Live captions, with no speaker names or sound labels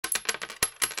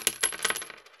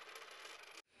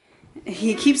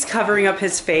He keeps covering up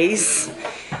his face.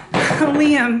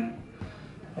 Liam.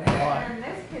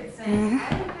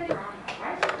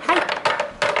 Hi.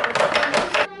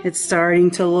 It's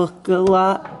starting to look a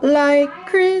lot like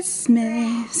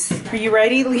Christmas. Are you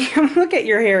ready, Liam? Look at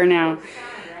your hair now.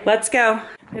 Let's go.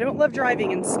 I don't love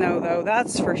driving in snow though,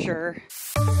 that's for sure.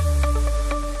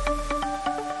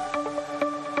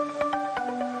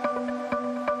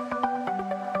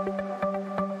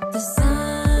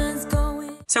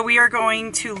 So we are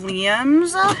going to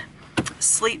Liam's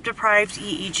sleep deprived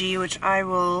EEG, which I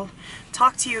will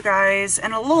talk to you guys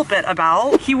in a little bit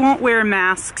about. He won't wear a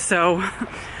mask, so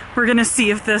we're gonna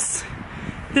see if this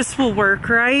will work,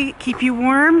 right? Keep you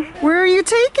warm? Where are you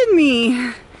taking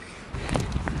me?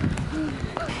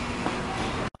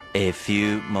 A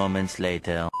few moments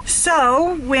later.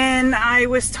 So when I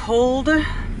was told that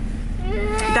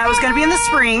I was gonna be in the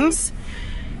Springs,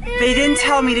 they didn't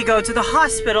tell me to go to the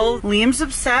hospital. Liam's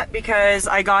upset because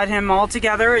I got him all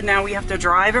together and now we have to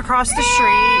drive across the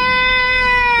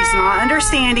street. He's not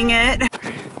understanding it.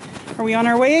 Are we on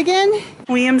our way again?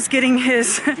 Liam's getting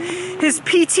his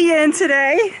PT in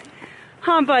today.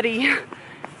 Huh, buddy?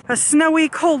 A snowy,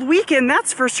 cold weekend,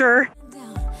 that's for sure.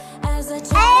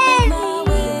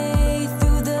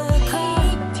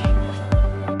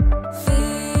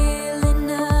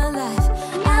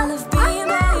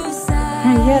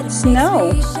 And yet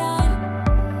snow.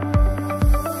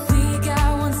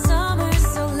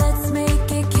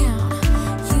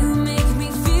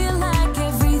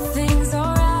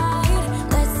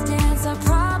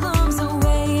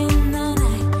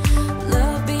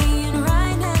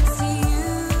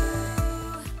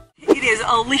 It is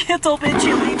a little bit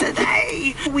chilly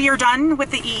today. We are done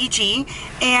with the EEG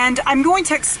and I'm going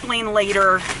to explain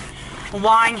later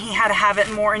why he had to have it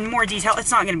in more detail.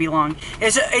 It's not going to be long.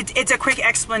 It's a quick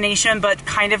explanation, but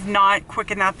kind of not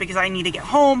quick enough because I need to get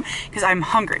home because I'm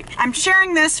hungry. I'm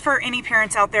sharing this for any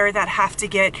parents out there that have to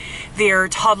get their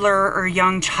toddler or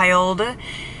young child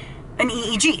an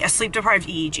EEG, a sleep deprived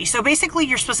EEG. So basically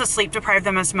you're supposed to sleep deprive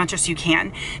them as much as you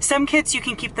can. Some kids you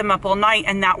can keep them up all night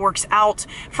and that works out.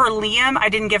 For Liam, I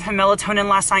didn't give him melatonin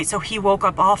last night, so he woke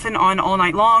up off and on all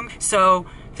night long. So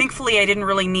thankfully, I didn't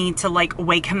really need to like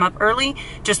wake him up early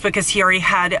just because he already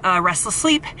had restless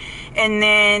sleep. And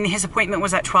then his appointment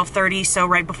was at 12:30. So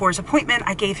right before his appointment,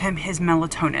 I gave him his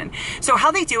melatonin. So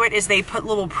how they do it is they put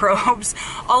little probes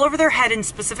all over their head in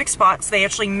specific spots. They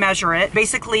actually measure it.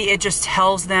 Basically, it just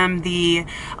tells them the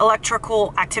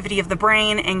electrical activity of the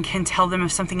brain and can tell them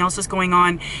if something else is going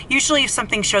on. Usually if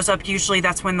something shows up, usually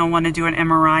that's when they'll want to do an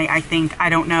MRI, I think. I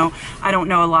don't know. I don't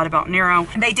know a lot about neuro.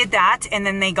 And they did that and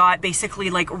then they got basically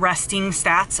like resting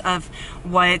stats of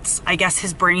what I guess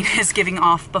his brain is giving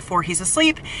off before he's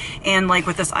asleep and like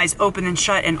with his eyes open and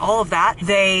shut and all of that.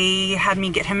 They had me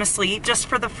get him asleep just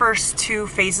for the first 2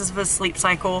 phases of his sleep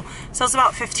cycle. So it was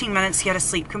about 15 minutes he had to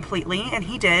sleep completely and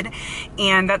he did.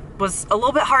 And that was a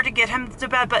little bit hard to get him to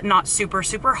bed, but not super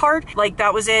hard. Like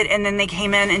that was it. And then they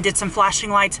came in and did some flashing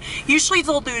lights. Usually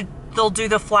they'll do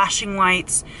the flashing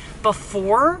lights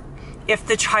before if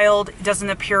the child doesn't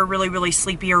appear really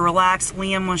sleepy or relaxed.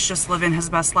 Liam was just living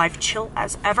his best life, chill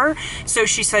as ever. So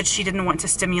she said she didn't want to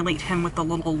stimulate him with the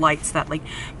little lights that like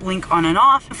blink on and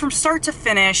off. From start to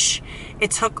finish,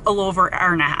 it took a little over an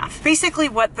hour and a half. Basically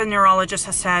what the neurologist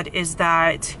has said is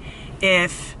that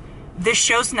if this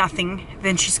shows nothing,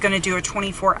 then she's gonna do a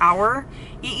 24-hour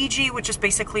EEG, which is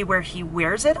basically where he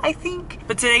wears it, I think.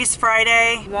 But today's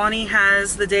Friday. Lonnie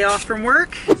has the day off from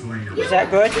work. Is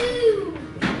that good?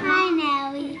 Hi,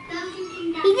 Nelly.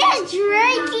 He just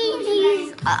drinking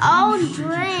his own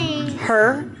drink.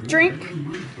 Her drink?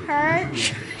 Her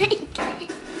drink.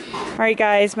 All right,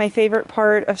 guys, my favorite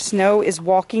part of snow is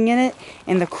walking in it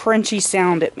and the crunchy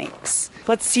sound it makes.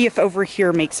 Let's see if over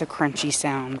here makes a crunchy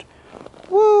sound.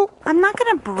 Woo! I'm not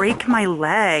gonna break my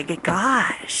leg,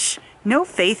 gosh. No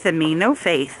faith in me, no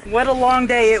faith. What a long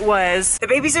day it was. The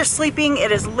babies are sleeping,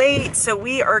 it is late, so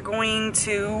we are going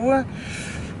to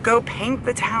go paint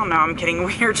the town. No, I'm kidding.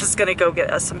 We're just gonna go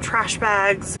get us some trash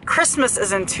bags. Christmas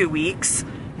is in 2 weeks.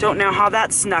 Don't know how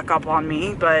that snuck up on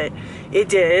me, but it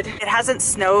did. It hasn't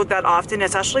snowed that often.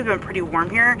 It's actually been pretty warm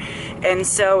here. And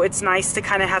so it's nice to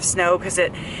kind of have snow because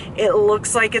it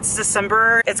looks like it's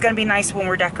December. It's gonna be nice when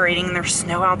we're decorating and there's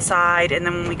snow outside. And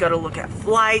then when we go to look at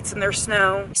flights and there's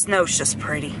snow, snow's just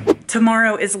pretty.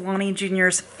 Tomorrow is Lonnie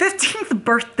Jr.'s 15th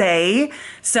birthday.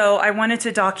 So I wanted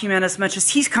to document as much as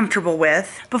he's comfortable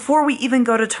with before we even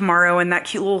go to tomorrow and that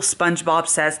cute little SpongeBob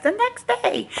says the next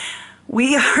day.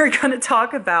 We are going to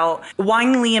talk about why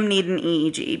Liam needed an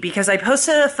EEG, because I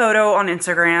posted a photo on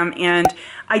Instagram and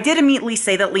I did immediately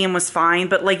say that Liam was fine,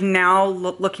 but like now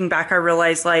looking back, I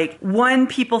realized like one,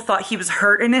 people thought he was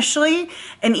hurt initially,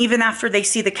 and even after they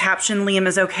see the caption, Liam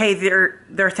is okay,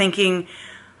 they're thinking,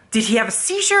 did he have a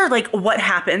seizure? Like what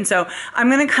happened? So I'm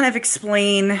gonna kind of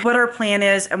explain what our plan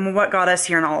is and what got us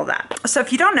here and all of that. So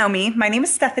if you don't know me, my name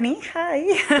is Stephanie.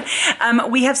 Hi.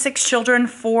 We have 6 children.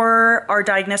 4 are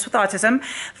diagnosed with autism.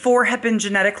 4 have been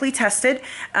genetically tested,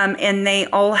 and they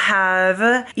all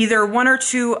have either 1 or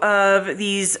 2 of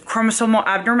these chromosomal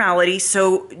abnormalities,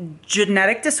 so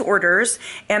genetic disorders.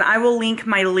 And I will link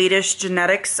my latest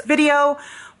genetics video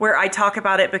where I talk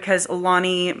about it, because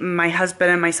Lonnie, my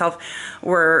husband, and myself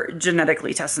were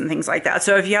genetically tested and things like that.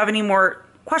 So if you have any more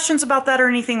questions about that or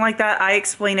anything like that, I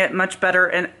explain it much better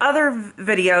in other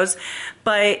videos.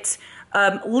 But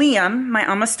Liam, my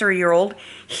almost 3-year-old,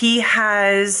 he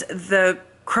has the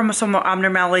chromosomal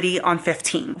abnormality on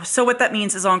 15. So what that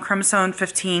means is on chromosome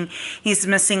 15, he's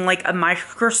missing like a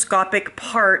microscopic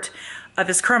part of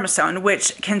his chromosome,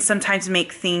 which can sometimes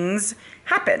make things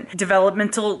happen.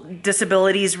 Developmental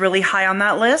disability is really high on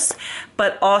that list,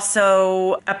 but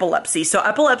also epilepsy. So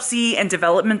epilepsy and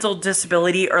developmental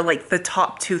disability are like the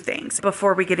top 2 things.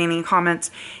 Before we get any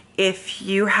comments, if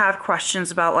you have questions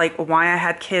about like why I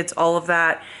had kids, all of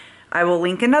that, I will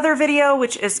link another video,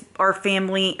 which is our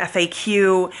family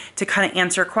FAQ, to kind of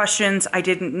answer questions. I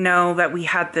didn't know that we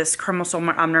had this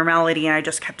chromosomal abnormality and I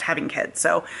just kept having kids.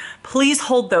 So please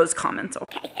hold those comments.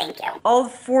 Okay, thank you. All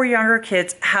 4 younger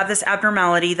kids have this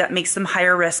abnormality that makes them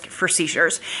higher risk for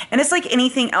seizures. And it's like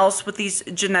anything else with these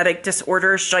genetic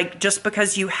disorders, like just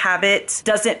because you have it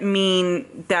doesn't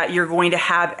mean that you're going to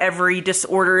have every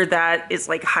disorder that is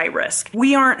like high risk.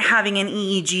 We aren't having an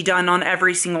EEG done on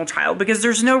every single child because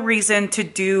there's no reason to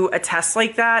do a test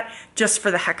like that just for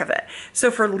the heck of it.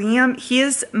 So for Liam, he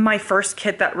is my first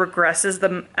kid that regresses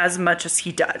them as much as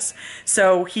he does.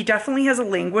 So he definitely has a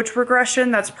language regression.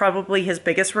 That's probably his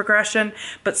biggest regression,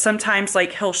 but sometimes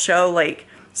like he'll show like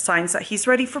signs that he's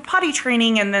ready for potty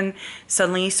training, and then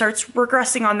suddenly he starts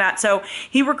regressing on that. So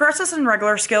he regresses in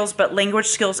regular skills, but language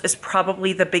skills is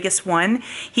probably the biggest one.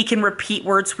 He can repeat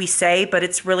words we say, but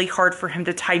it's really hard for him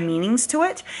to tie meanings to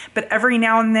it. But every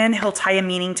now and then he'll tie a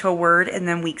meaning to a word and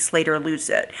then weeks later lose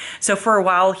it. So for a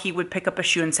while he would pick up a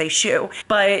shoe and say shoe,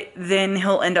 but then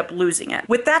he'll end up losing it.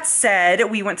 With that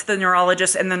said, we went to the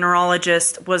neurologist, and the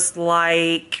neurologist was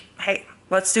like, hey,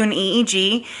 let's do an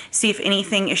EEG, see if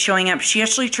anything is showing up. She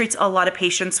actually treats a lot of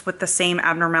patients with the same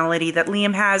abnormality that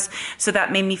Liam has, so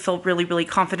that made me feel really, really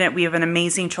confident. We have an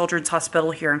amazing children's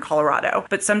hospital here in Colorado,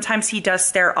 but sometimes he does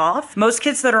stare off. Most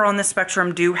kids that are on the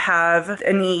spectrum do have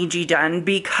an EEG done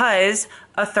because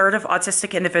 1/3 of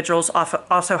autistic individuals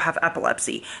also have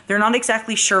epilepsy. They're not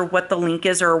exactly sure what the link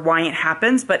is or why it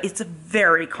happens, but it's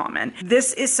very common.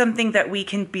 This is something that we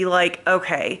can be like,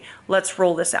 okay, let's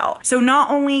roll this out. So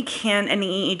not only can an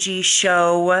EEG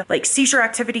show like seizure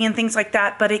activity and things like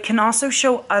that, but it can also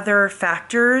show other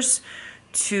factors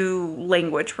to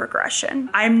language regression.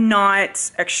 I'm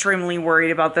not extremely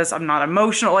worried about this. I'm not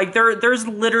emotional. Like there's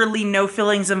literally no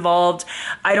feelings involved.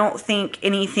 I don't think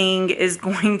anything is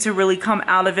going to really come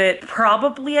out of it.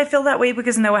 Probably I feel that way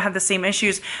because Noah had the same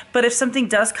issues, but if something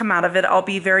does come out of it, I'll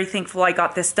be very thankful I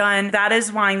got this done. That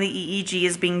is why the EEG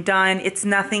is being done. It's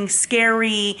nothing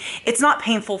scary. It's not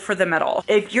painful for them at all.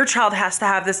 If your child has to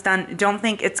have this done, don't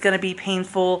think it's going to be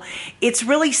painful. It's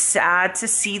really sad to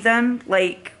see them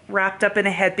like wrapped up in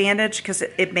a head bandage because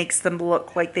it makes them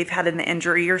look like they've had an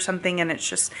injury or something, and it's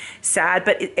just sad,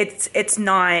 but it's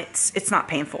not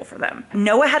painful for them.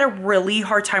 Noah had a really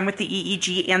hard time with the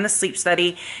EEG and the sleep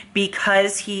study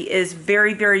because he is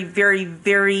very, very, very,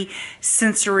 very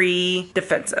sensory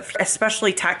defensive,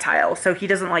 especially tactile, so he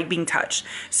doesn't like being touched.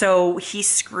 So he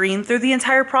screamed through the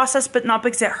entire process, but not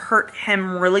because it hurt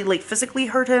him really, like physically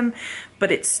hurt him,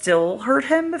 but it still hurt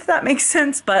him, if that makes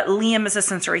sense. But Liam is a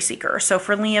sensory seeker. So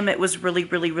for Liam, it was really,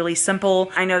 really, really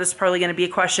simple. I know this is probably gonna be a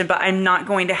question, but I'm not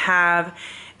going to have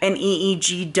an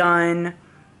EEG done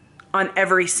on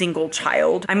every single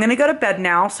child. I'm gonna go to bed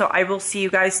now, so I will see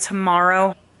you guys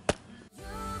tomorrow.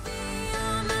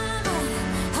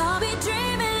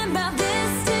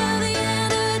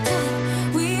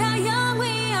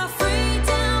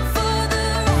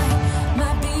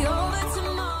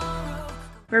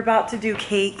 We're about to do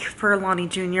cake for Lonnie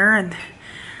Jr. and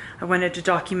I wanted to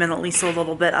document at least a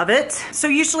little bit of it. So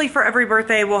usually for every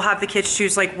birthday, we'll have the kids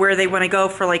choose like where they want to go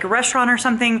for like a restaurant or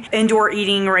something. Indoor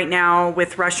eating right now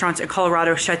with restaurants in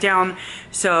Colorado shut down.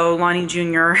 So Lonnie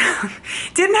Jr.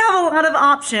 didn't have a lot of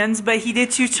options, but he did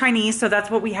choose Chinese. So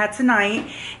that's what we had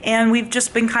tonight. And we've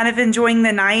just been kind of enjoying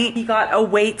the night. He got a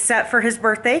weight set for his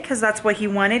birthday because that's what he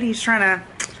wanted. He's trying to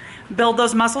build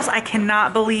those muscles. I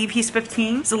cannot believe he's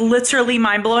 15. It's literally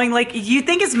mind-blowing. Like, you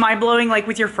think it's mind-blowing like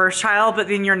with your first child, but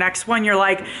then your next one, you're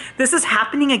like, this is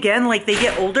happening again. Like, they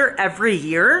get older every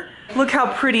year. Look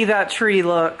how pretty that tree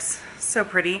looks. So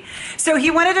pretty. So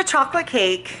he wanted a chocolate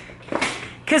cake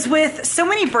because with so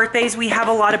many birthdays, we have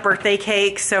a lot of birthday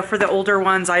cakes. So for the older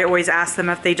ones, I always ask them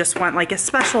if they just want like a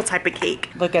special type of cake.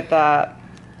 Look at that.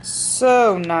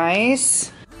 So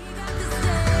nice.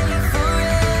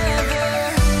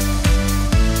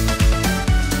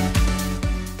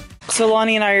 So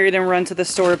Lonnie and I are gonna run to the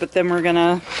store, but then we're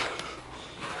gonna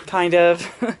kind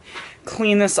of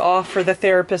clean this off for the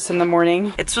therapist in the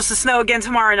morning. It's supposed to snow again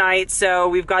tomorrow night, so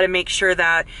we've got to make sure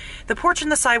that the porch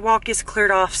and the sidewalk is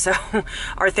cleared off so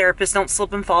our therapists don't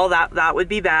slip and fall. That would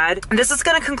be bad. And this is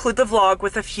gonna conclude the vlog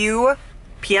with a few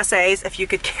PSAs. If you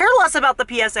could care less about the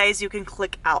PSAs, you can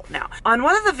click out now. On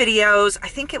one of the videos, I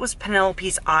think it was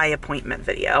Penelope's eye appointment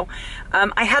video,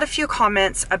 I had a few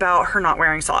comments about her not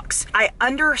wearing socks. I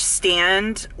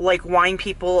understand like why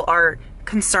people are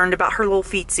concerned about her little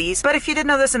feetsies, but if you didn't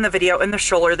know this in the video, in the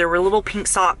stroller there were little pink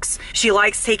socks. She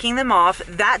likes taking them off.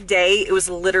 That day it was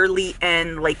literally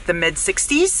in like the mid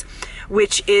 60s,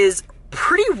 which is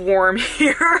pretty warm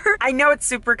here. I know it's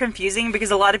super confusing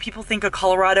because a lot of people think of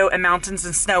Colorado and mountains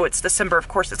and snow. It's December, of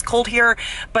course it's cold here,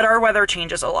 but our weather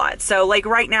changes a lot. So like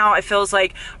right now it feels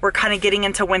like we're kind of getting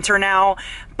into winter now,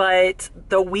 but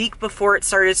the week before it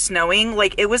started snowing,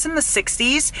 like it was in the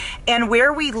 60s, and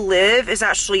where we live is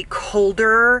actually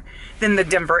colder than the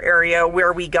Denver area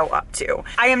where we go up to.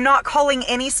 I am not calling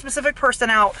any specific person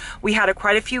out. We had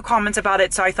quite a few comments about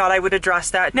it, so I thought I would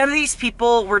address that. None of these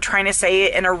people were trying to say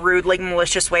it in a rude, like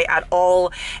malicious way at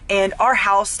all. And our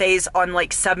house stays on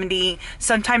like 70,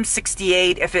 sometimes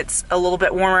 68 if it's a little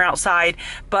bit warmer outside.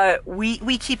 But we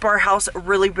keep our house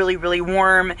really, really, really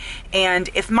warm. And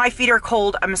if my feet are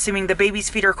cold, I'm assuming the baby's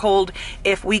feet are cold.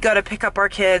 If we go to pick up our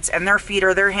kids and their feet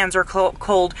or their hands are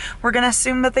cold, we're gonna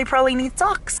assume that they probably need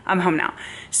socks. I'm home now.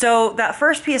 So that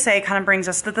first PSA kind of brings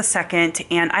us to the second,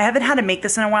 and I haven't had to make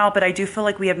this in a while, but I do feel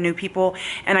like we have new people,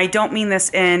 and I don't mean this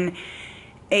in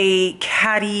a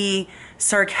catty,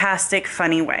 sarcastic,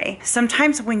 funny way.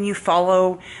 Sometimes when you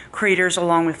follow creators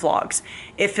along with vlogs,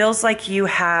 it feels like you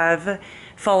have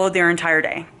followed their entire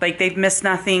day. Like they've missed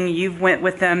nothing. You've went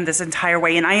with them this entire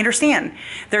way. And I understand.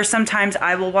 There's sometimes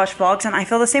I will watch vlogs and I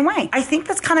feel the same way. I think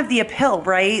that's kind of the appeal,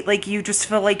 right? Like you just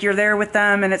feel like you're there with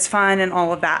them and it's fun and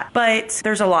all of that. But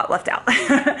there's a lot left out.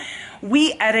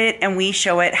 We edit and we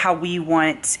show it how we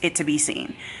want it to be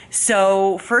seen.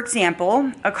 So for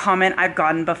example, a comment I've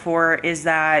gotten before is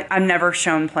that I'm never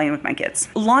shown playing with my kids.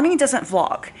 Lonnie doesn't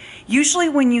vlog. Usually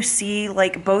when you see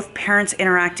like both parents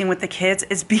interacting with the kids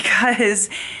is because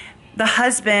the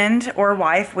husband or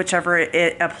wife, whichever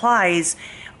it applies,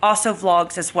 also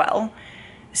vlogs as well.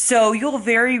 So you'll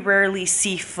very rarely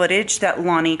see footage that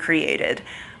Lonnie created.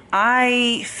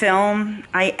 I film,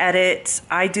 I edit,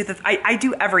 I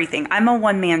do everything. I'm a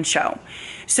one-man show.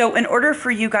 So in order for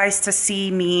you guys to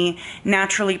see me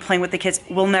naturally playing with the kids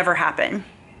will never happen.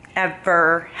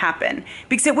 Ever happen.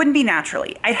 Because it wouldn't be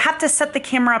naturally. I'd have to set the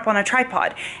camera up on a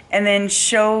tripod and then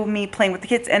show me playing with the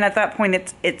kids, and at that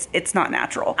point it's not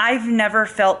natural. I've never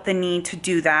felt the need to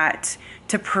do that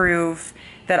to prove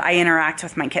that I interact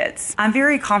with my kids. I'm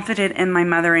very confident in my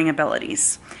mothering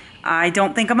abilities. I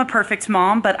don't think I'm a perfect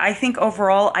mom, but I think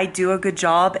overall I do a good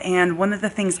job. And one of the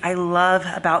things I love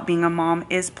about being a mom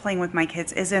is playing with my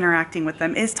kids, is interacting with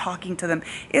them, is talking to them,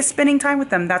 is spending time with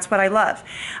them. That's what I love.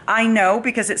 I know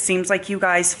because it seems like you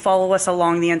guys follow us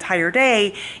along the entire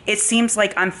day. It seems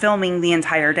like I'm filming the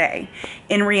entire day.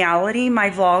 In reality,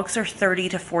 my vlogs are 30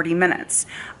 to 40 minutes.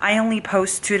 I only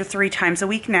post 2 to 3 times a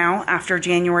week now. After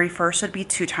January 1st, it'd be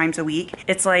 2 times a week.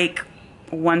 It's like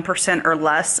 1% or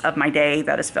less of my day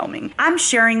that is filming. I'm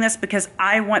sharing this because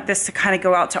I want this to kind of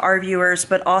go out to our viewers,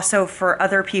 but also for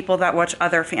other people that watch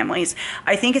other families.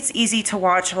 I think it's easy to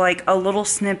watch like a little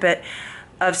snippet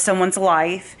of someone's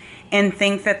life and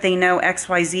think that they know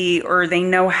XYZ or they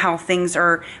know how things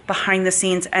are behind the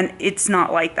scenes, and it's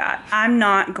not like that. I'm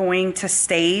not going to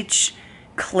stage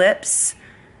clips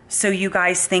so you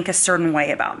guys think a certain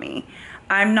way about me.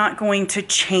 I'm not going to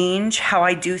change how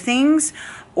I do things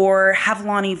or have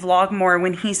Lonnie vlog more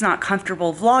when he's not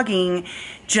comfortable vlogging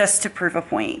just to prove a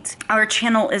point. Our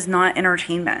channel is not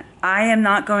entertainment. I am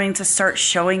not going to start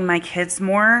showing my kids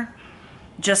more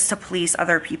just to please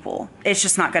other people. It's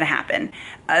just not gonna happen.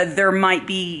 There might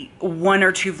be 1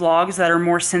 or 2 vlogs that are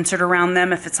more centered around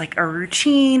them if it's like a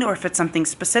routine or if it's something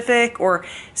specific or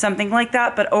something like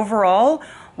that. But overall,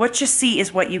 what you see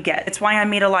is what you get. It's why I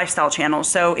made a lifestyle channel.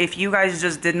 So if you guys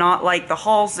just did not like the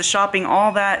hauls, the shopping,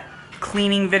 all that,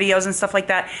 cleaning videos and stuff like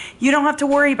that, you don't have to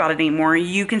worry about it anymore.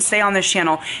 You can stay on this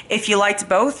channel. If you liked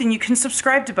both, then you can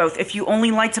subscribe to both. If you only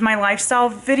liked my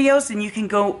lifestyle videos, then you can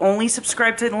go only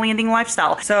subscribe to the landing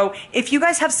lifestyle. So if you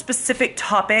guys have specific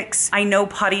topics, I know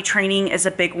potty training is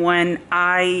a big one.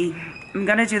 I'm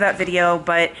gonna do that video,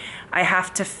 but I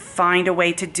have to find a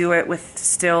way to do it with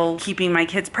still keeping my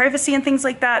kids' privacy and things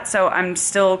like that. So I'm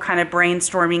still kind of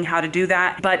brainstorming how to do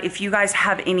that. But if you guys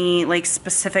have any like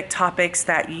specific topics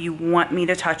that you want me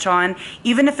to touch on,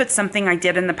 even if it's something I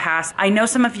did in the past, I know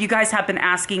some of you guys have been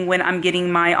asking when I'm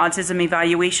getting my autism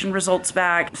evaluation results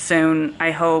back soon,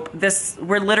 I hope.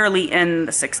 We're literally in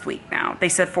the 6th week now. They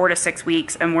said 4 to 6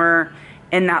 weeks and we're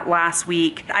in that last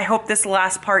week. I hope this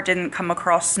last part didn't come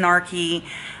across snarky.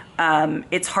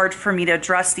 It's hard for me to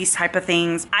address these type of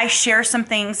things. I share some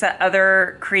things that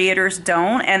other creators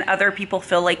don't, and other people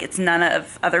feel like it's none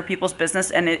of other people's business,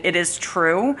 and it is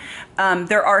true.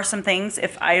 There are some things,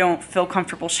 if I don't feel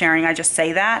comfortable sharing, I just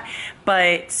say that.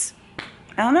 But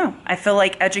I don't know. I feel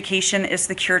like education is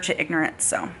the cure to ignorance.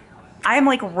 So I am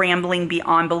like rambling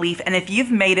beyond belief, and if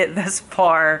you've made it this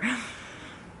far,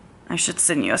 I should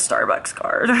send you a Starbucks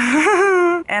card.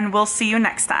 And we'll see you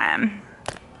next time.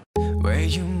 Where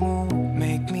you move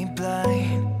make me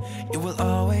blind. You will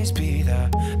always be there.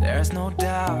 There's no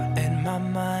doubt in my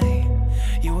mind.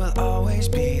 You will always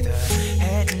be there.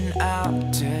 Heading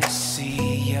out to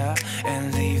see ya and